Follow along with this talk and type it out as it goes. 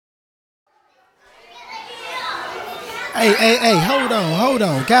Hey, hold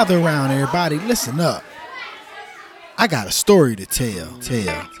on. Gather around, everybody. Listen up. I got a story to tell.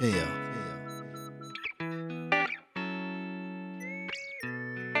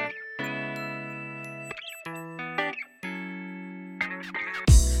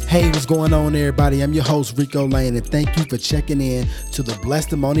 Hey, what's going on, everybody? I'm your host, Rico Lane, and thank you for checking in to the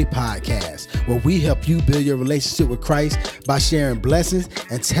Blesstimony Podcast, where we help you build your relationship with Christ by sharing blessings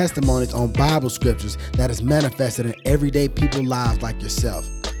and testimonies on Bible scriptures that is manifested in everyday people's lives like yourself.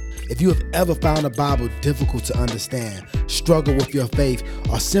 If you have ever found the Bible difficult to understand, struggle with your faith,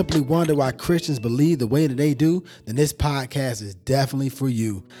 or simply wonder why Christians believe the way that they do, then this podcast is definitely for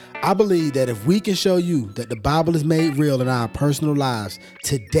you. I believe that if we can show you that the Bible is made real in our personal lives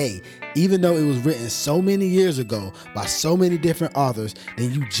today, even though it was written so many years ago by so many different authors,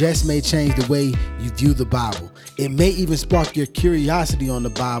 then you just may change the way you view the Bible. It may even spark your curiosity on the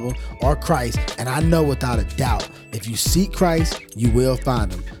Bible or Christ, and I know without a doubt, if you seek Christ, you will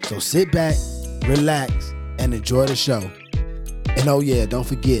find him. So sit back, relax, and enjoy the show. And oh yeah, don't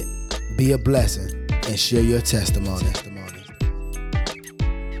forget, be a blessing and share your testimony.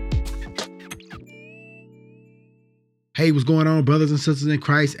 Hey, what's going on, brothers and sisters in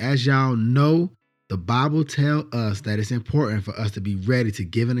Christ? As y'all know, the Bible tells us that it's important for us to be ready to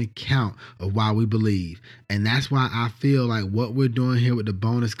give an account of why we believe. And that's why I feel like what we're doing here with the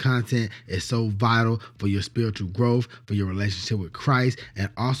bonus content is so vital for your spiritual growth, for your relationship with Christ, and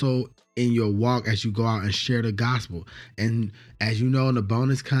also in your walk as you go out and share the gospel. And as you know, in the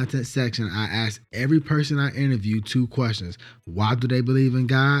bonus content section, I ask every person I interview 2 questions. Why do they believe in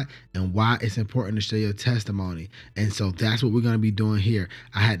God? And why it's important to share your testimony. And so that's what we're going to be doing here.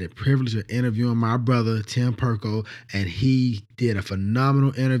 I had the privilege of interviewing my brother, Tim Perko, and he did a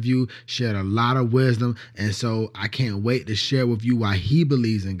phenomenal interview, shared a lot of wisdom. And so I can't wait to share with you why he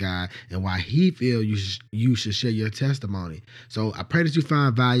believes in God and why he feels you should share your testimony. So I pray that you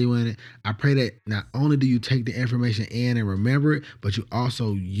find value in it. I pray that not only do you take the information in and remember it, but you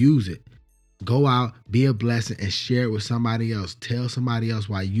also use it. Go out, be a blessing, and share it with somebody else. Tell somebody else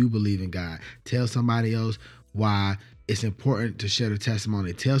why you believe in God. Tell somebody else why it's important to share the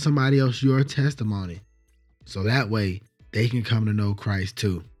testimony. Tell somebody else your testimony, so that way they can come to know Christ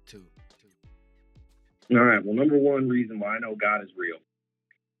too. All right. Well, number one reason why I know God is real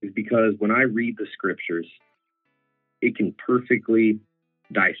is because when I read the scriptures, it can perfectly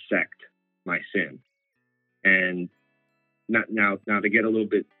dissect my sin. And now to get a little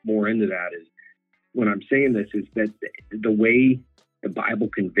bit more into that is, when I'm saying this is that the way the Bible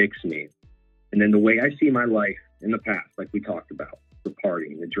convicts me, and then the way I see my life in the past, like we talked about, the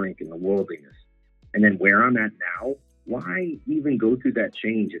partying, the drinking, the worldliness, and then where I'm at now, why even go through that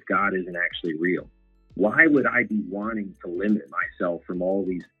change if God isn't actually real? Why would I be wanting to limit myself from all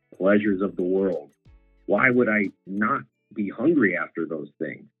these pleasures of the world? Why would I not be hungry after those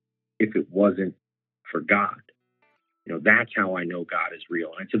things if it wasn't for God? You know, that's how I know God is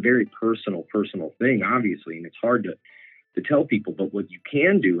real. And it's a very personal thing, obviously, and it's hard to tell people. But what you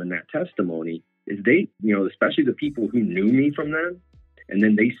can do in that testimony is they, you know, especially the people who knew me from then, and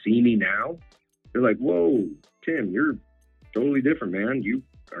then they see me now, they're like, whoa, Tim, you're totally different, man. You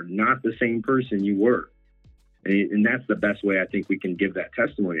are not the same person you were. And that's the best way I think we can give that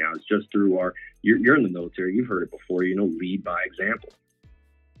testimony out, is just through you're in the military, you've heard it before, you know, lead by example.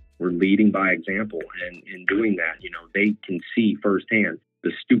 We're leading by example, and in doing that, you know, they can see firsthand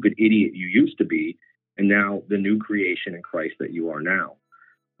the stupid idiot you used to be, and now the new creation in Christ that you are now.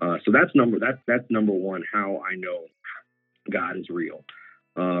 So that's number one, how I know God is real.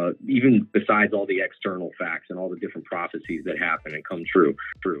 Even besides all the external facts and all the different prophecies that happen and come true.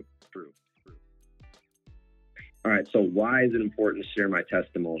 All right, so why is it important to share my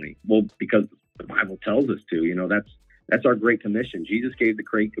testimony? Well, because the Bible tells us to. You know, that's our Great Commission. Jesus gave the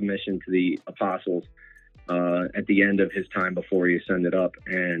Great Commission to the apostles at the end of his time before he ascended up.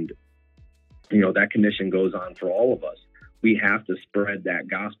 And, you know, that commission goes on for all of us. We have to spread that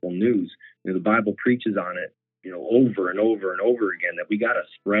gospel news. You know, the Bible preaches on it, you know, over and over and over again, that we got to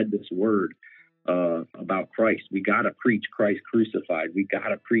spread this word about Christ. We got to preach Christ crucified. We got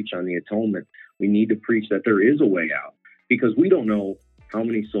to preach on the atonement. We need to preach that there is a way out, because we don't know how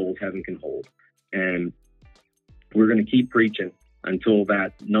many souls heaven can hold. And we're going to keep preaching until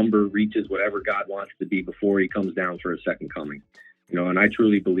that number reaches whatever God wants it to be before he comes down for a second coming. You know, and I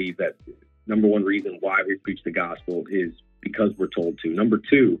truly believe that number one reason why we preach the gospel is because we're told to. Number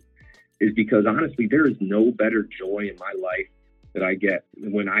two is because, honestly, there is no better joy in my life that I get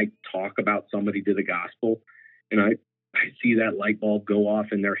when I talk about somebody to the gospel. And I I see that light bulb go off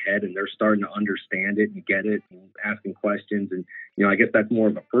in their head and they're starting to understand it and get it and asking questions. And, I guess that's more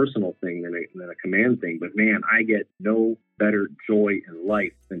of a personal thing than a command thing. But man, I get no better joy in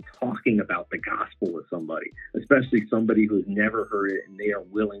life than talking about the gospel with somebody, especially somebody who's never heard it and they are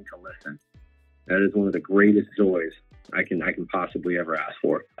willing to listen. That is one of the greatest joys I can possibly ever ask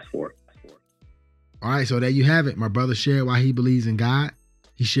for. All right, so there you have it. My brother shared why he believes in God.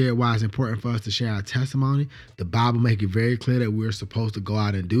 He shared why it's important for us to share our testimony. The Bible makes it very clear that we're supposed to go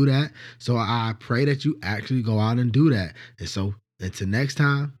out and do that. So I pray that you actually go out and do that. And so until next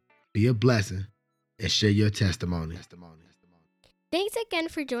time, be a blessing and share your testimony. Thanks again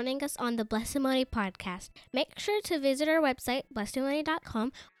for joining us on the Blessimony podcast. Make sure to visit our website,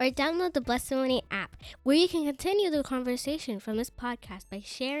 blessimony.com, or download the Blessimony app, where you can continue the conversation from this podcast by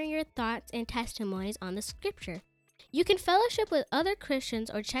sharing your thoughts and testimonies on the scripture. You can fellowship with other Christians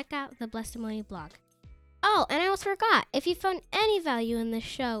or check out the Blessimony blog. Oh, and I almost forgot, if you found any value in this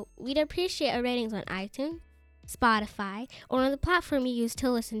show, we'd appreciate a ratings on iTunes, Spotify, or on the platform you use to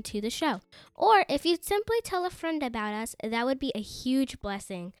listen to the show. Or if you'd simply tell a friend about us, that would be a huge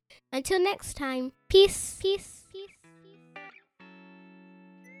blessing. Until next time, peace.